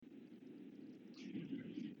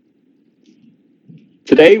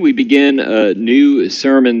Today we begin a new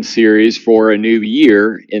sermon series for a new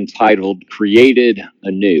year entitled Created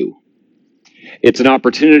Anew. It's an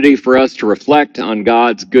opportunity for us to reflect on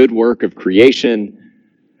God's good work of creation,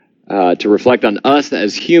 to reflect on us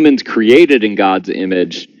as humans created in God's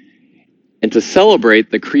image, and to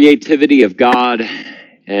celebrate the creativity of God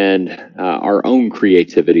and our own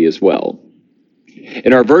creativity as well.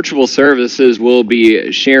 In our virtual services, we'll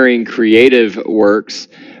be sharing creative works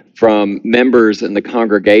from members in the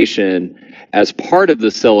congregation as part of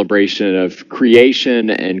the celebration of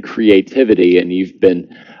creation and creativity. And you've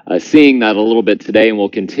been seeing that a little bit today, and we'll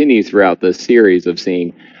continue throughout this series of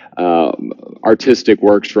seeing artistic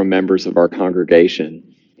works from members of our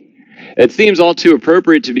congregation. It seems all too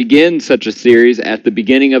appropriate to begin such a series at the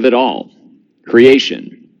beginning of it all,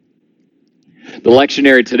 creation. The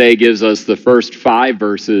lectionary today gives us the first 5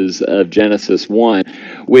 verses of Genesis 1,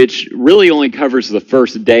 which really only covers the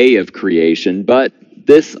first day of creation, but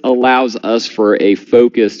this allows us for a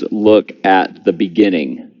focused look at the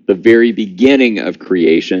beginning, the very beginning of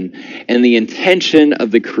creation, and the intention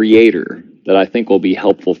of the Creator that I think will be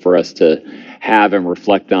helpful for us to have and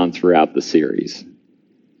reflect on throughout the series.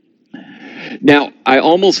 Now, I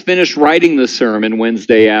almost finished writing the sermon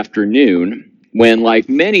Wednesday afternoon, when, like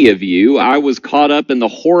many of you, I was caught up in the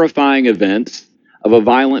horrifying events of a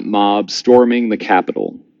violent mob storming the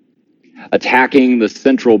Capitol, attacking the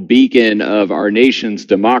central beacon of our nation's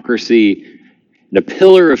democracy and a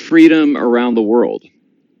pillar of freedom around the world.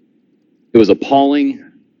 It was appalling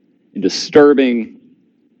and disturbing,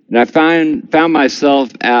 and I found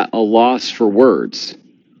myself at a loss for words,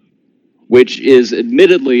 which is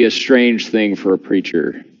admittedly a strange thing for a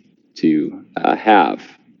preacher to have.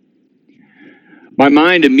 My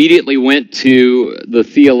mind immediately went to the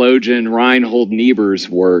theologian Reinhold Niebuhr's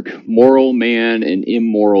work, Moral Man and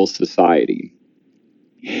Immoral Society.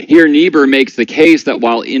 Here, Niebuhr makes the case that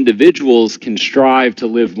while individuals can strive to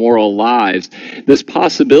live moral lives, this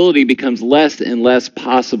possibility becomes less and less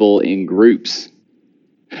possible in groups.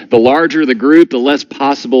 The larger the group, the less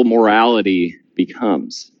possible morality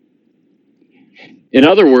becomes. In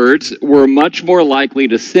other words, we're much more likely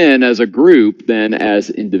to sin as a group than as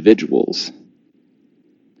individuals.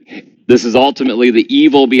 This is ultimately the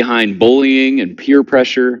evil behind bullying and peer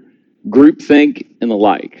pressure, groupthink, and the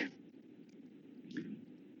like.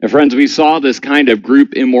 And friends, we saw this kind of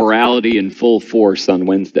group immorality in full force on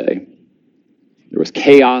Wednesday. There was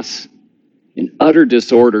chaos and utter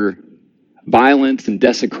disorder, violence and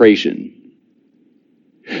desecration.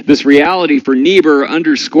 This reality for Niebuhr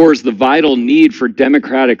underscores the vital need for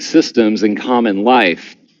democratic systems in common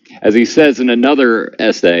life. As he says in another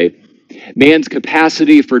essay, man's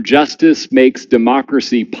capacity for justice makes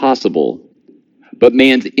democracy possible, but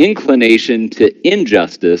man's inclination to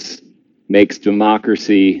injustice makes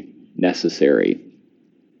democracy necessary.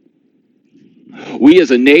 We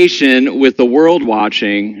as a nation, with the world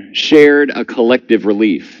watching, shared a collective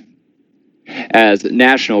relief. As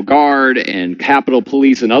National Guard and Capitol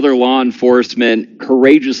Police and other law enforcement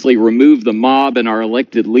courageously removed the mob, and our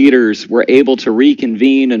elected leaders were able to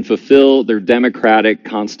reconvene and fulfill their democratic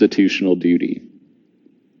constitutional duty.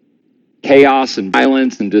 Chaos and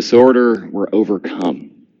violence and disorder were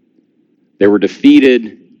overcome. They were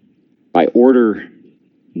defeated by order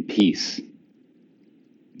and peace.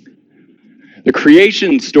 The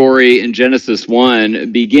creation story in Genesis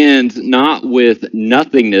 1 begins not with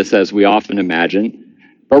nothingness as we often imagine,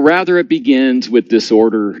 but rather it begins with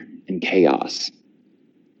disorder and chaos.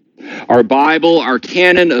 Our Bible, our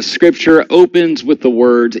canon of Scripture, opens with the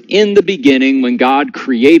words, "In the beginning, when God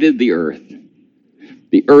created the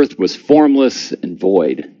earth was formless and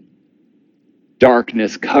void.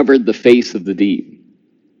 Darkness covered the face of the deep."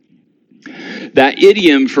 That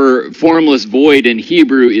idiom for formless void in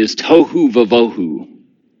Hebrew is tohu vavohu.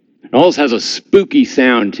 It almost has a spooky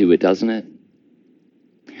sound to it, doesn't it?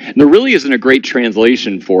 And there really isn't a great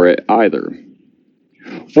translation for it either.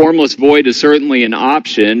 Formless void is certainly an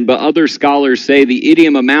option, but other scholars say the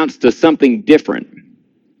idiom amounts to something different.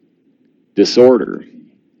 Disorder,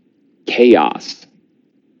 chaos,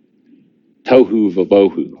 tohu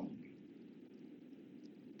vavohu.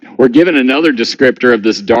 We're given another descriptor of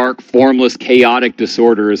this dark, formless, chaotic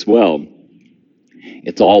disorder as well.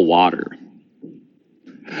 It's all water.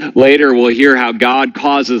 Later, we'll hear how God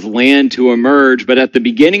causes land to emerge, but at the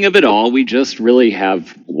beginning of it all, we just really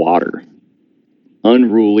have water.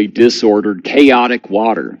 Unruly, disordered, chaotic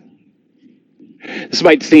water. This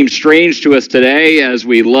might seem strange to us today as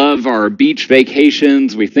we love our beach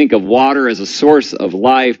vacations. We think of water as a source of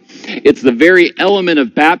life. It's the very element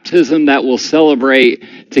of baptism that we'll celebrate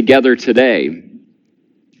together today.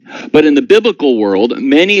 But in the biblical world,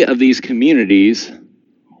 many of these communities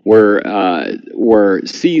were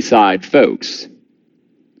seaside folks.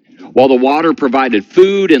 While the water provided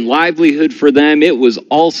food and livelihood for them, it was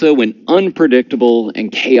also an unpredictable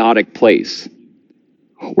and chaotic place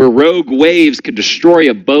where rogue waves could destroy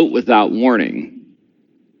a boat without warning.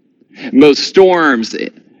 Most storms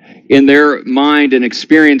in their mind and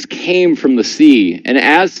experience came from the sea, and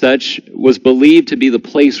as such was believed to be the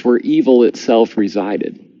place where evil itself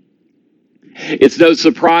resided. It's no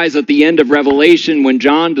surprise at the end of Revelation when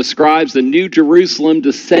John describes the New Jerusalem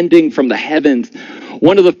descending from the heavens,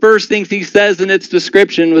 one of the first things he says in its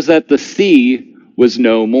description was that the sea was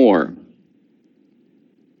no more.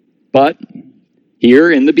 But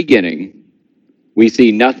here in the beginning, we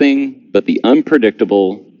see nothing but the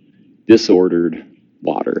unpredictable, disordered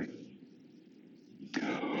water.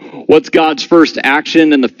 What's God's first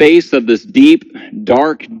action in the face of this deep,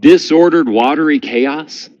 dark, disordered, watery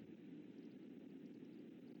chaos?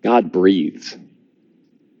 God breathes.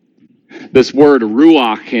 This word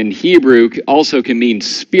ruach in Hebrew also can mean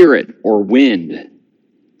spirit or wind.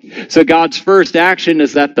 So God's first action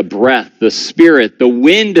is that the breath, the spirit, the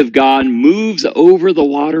wind of God moves over the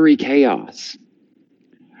watery chaos.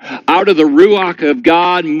 Out of the ruach of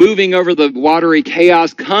God moving over the watery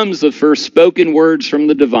chaos comes the first spoken words from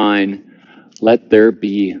the divine, "Let there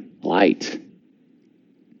be light."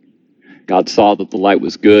 God saw that the light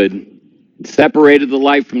was good and separated the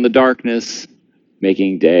light from the darkness,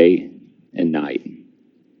 making day and night.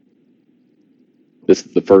 This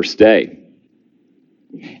is the first day.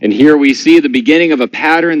 And here we see the beginning of a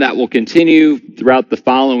pattern that will continue throughout the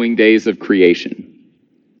following days of creation.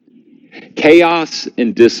 Chaos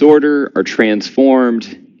and disorder are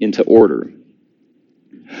transformed into order.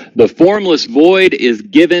 The formless void is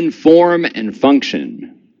given form and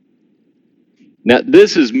function. Now,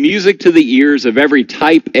 this is music to the ears of every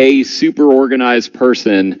type A super-organized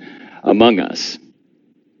person among us,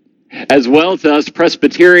 as well as us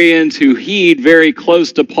Presbyterians who heed very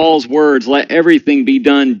close to Paul's words, "Let everything be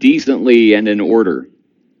done decently and in order."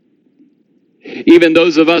 Even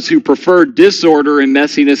those of us who prefer disorder and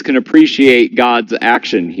messiness can appreciate God's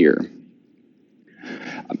action here.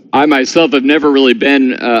 I myself have never really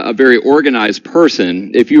been a very organized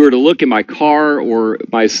person. If you were to look at my car or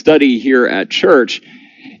my study here at church,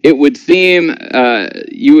 it would seem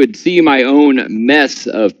you would see my own mess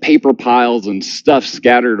of paper piles and stuff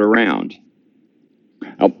scattered around.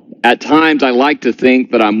 Now, at times, I like to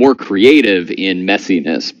think that I'm more creative in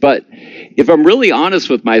messiness, but if I'm really honest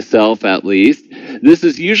with myself, at least, this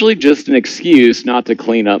is usually just an excuse not to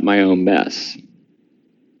clean up my own mess.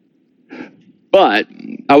 But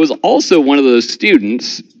I was also one of those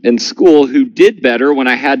students in school who did better when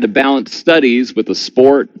I had to balance studies with a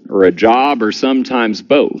sport or a job or sometimes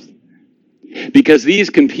both, because these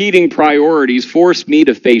competing priorities forced me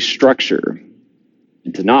to face structure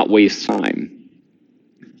and to not waste time.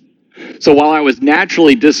 So while I was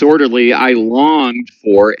naturally disorderly, I longed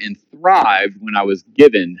for and thrived when I was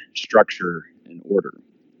given structure and order,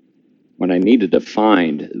 when I needed to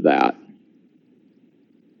find that.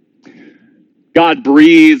 God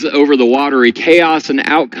breathes over the watery chaos, and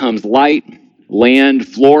out comes light, land,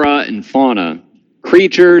 flora, and fauna,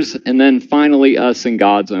 creatures, and then finally us in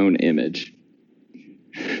God's own image.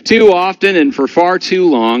 Too often and for far too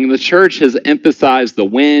long, the church has emphasized the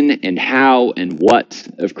when and how and what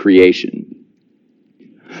of creation.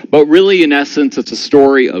 But really, in essence, it's a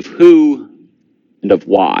story of who and of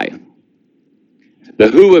why. The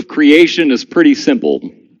who of creation is pretty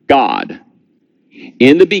simple: God.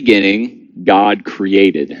 In the beginning, God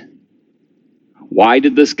created. Why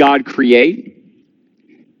did this God create?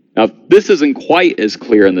 Now, this isn't quite as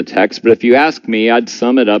clear in the text, but if you ask me, I'd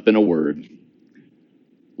sum it up in a word: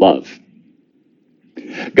 love.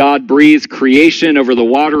 God breathes creation over the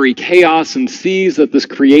watery chaos and sees that this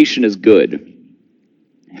creation is good.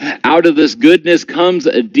 Out of this goodness comes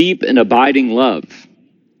a deep and abiding love,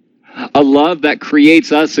 a love that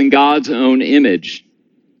creates us in God's own image.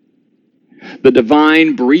 The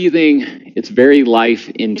divine breathing its very life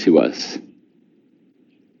into us.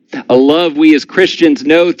 A love we as Christians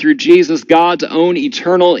know through Jesus, God's own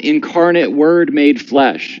eternal incarnate word made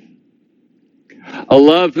flesh. A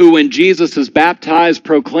love who, when Jesus is baptized,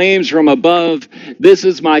 proclaims from above, "This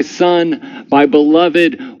is my Son, my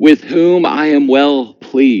beloved, with whom I am well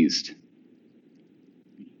pleased."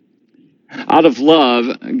 Out of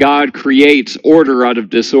love, God creates order out of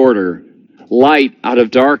disorder, light out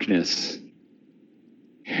of darkness.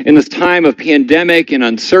 In this time of pandemic and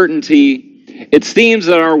uncertainty, it seems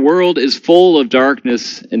that our world is full of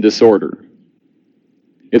darkness and disorder.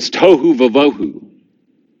 It's tohu vavohu.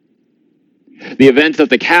 The events at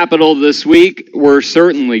the Capitol this week were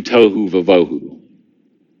certainly tohu vavohu.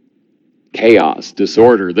 chaos,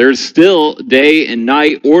 disorder. There's still day and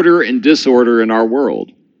night, order and disorder in our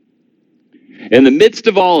world. In the midst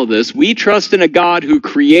of all of this, we trust in a God who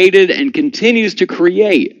created and continues to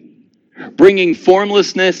create, bringing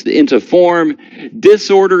formlessness into form,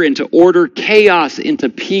 disorder into order, chaos into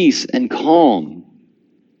peace and calm.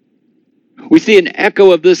 We see an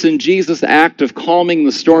echo of this in Jesus' act of calming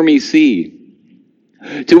the stormy sea,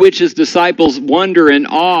 to which his disciples wonder in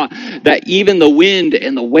awe that even the wind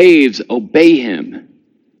and the waves obey him.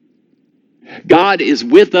 God is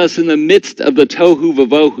with us in the midst of the tohu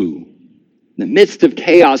vavohu, in the midst of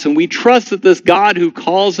chaos, and we trust that this God who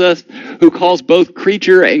calls both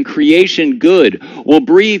creature and creation good, will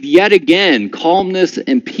breathe yet again calmness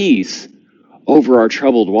and peace over our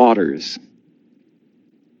troubled waters.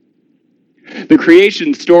 The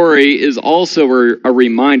creation story is also a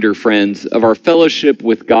reminder, friends, of our fellowship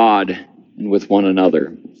with God and with one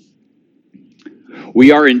another.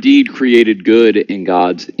 We are indeed created good in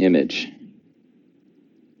God's image.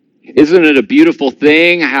 Isn't it a beautiful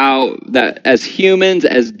thing how that as humans,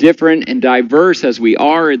 as different and diverse as we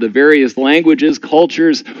are, the various languages,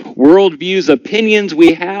 cultures, worldviews, opinions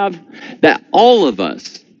we have, that all of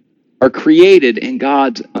us are created in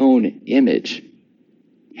God's own image.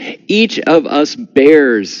 Each of us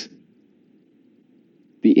bears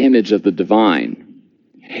the image of the divine.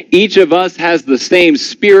 Each of us has the same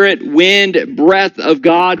spirit, wind, breath of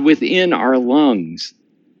God within our lungs.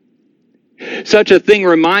 Such a thing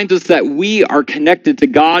reminds us that we are connected to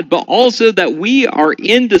God, but also that we are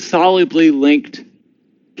indissolubly linked,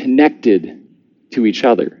 connected to each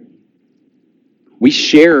other. We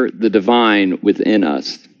share the divine within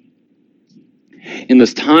us. In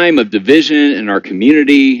this time of division in our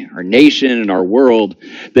community, our nation, and our world,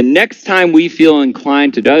 the next time we feel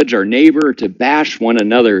inclined to judge our neighbor, to bash one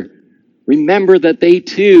another, remember that they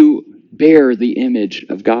too bear the image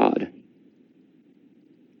of God.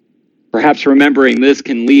 Perhaps remembering this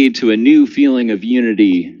can lead to a new feeling of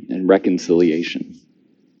unity and reconciliation.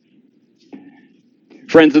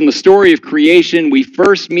 Friends, in the story of creation, we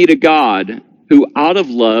first meet a God who, out of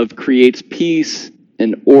love, creates peace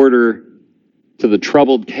and order to the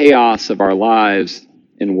troubled chaos of our lives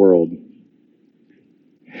and world.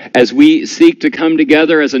 As we seek to come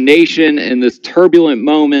together as a nation in this turbulent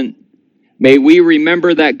moment, may we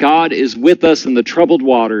remember that God is with us in the troubled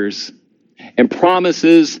waters and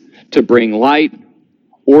promises to bring light,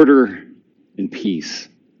 order, and peace.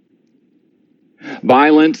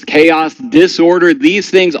 Violence, chaos, disorder, these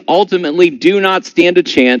things ultimately do not stand a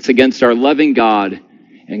chance against our loving God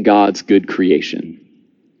and God's good creation.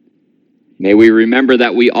 May we remember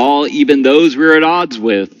that we all, even those we're at odds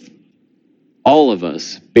with, all of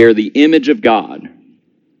us bear the image of God.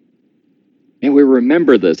 May we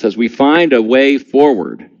remember this as we find a way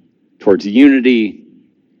forward towards unity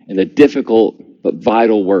and the difficult but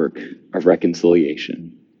vital work of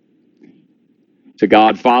reconciliation. To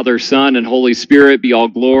God, Father, Son, and Holy Spirit be all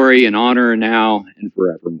glory and honor now and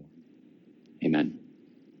forevermore. Amen.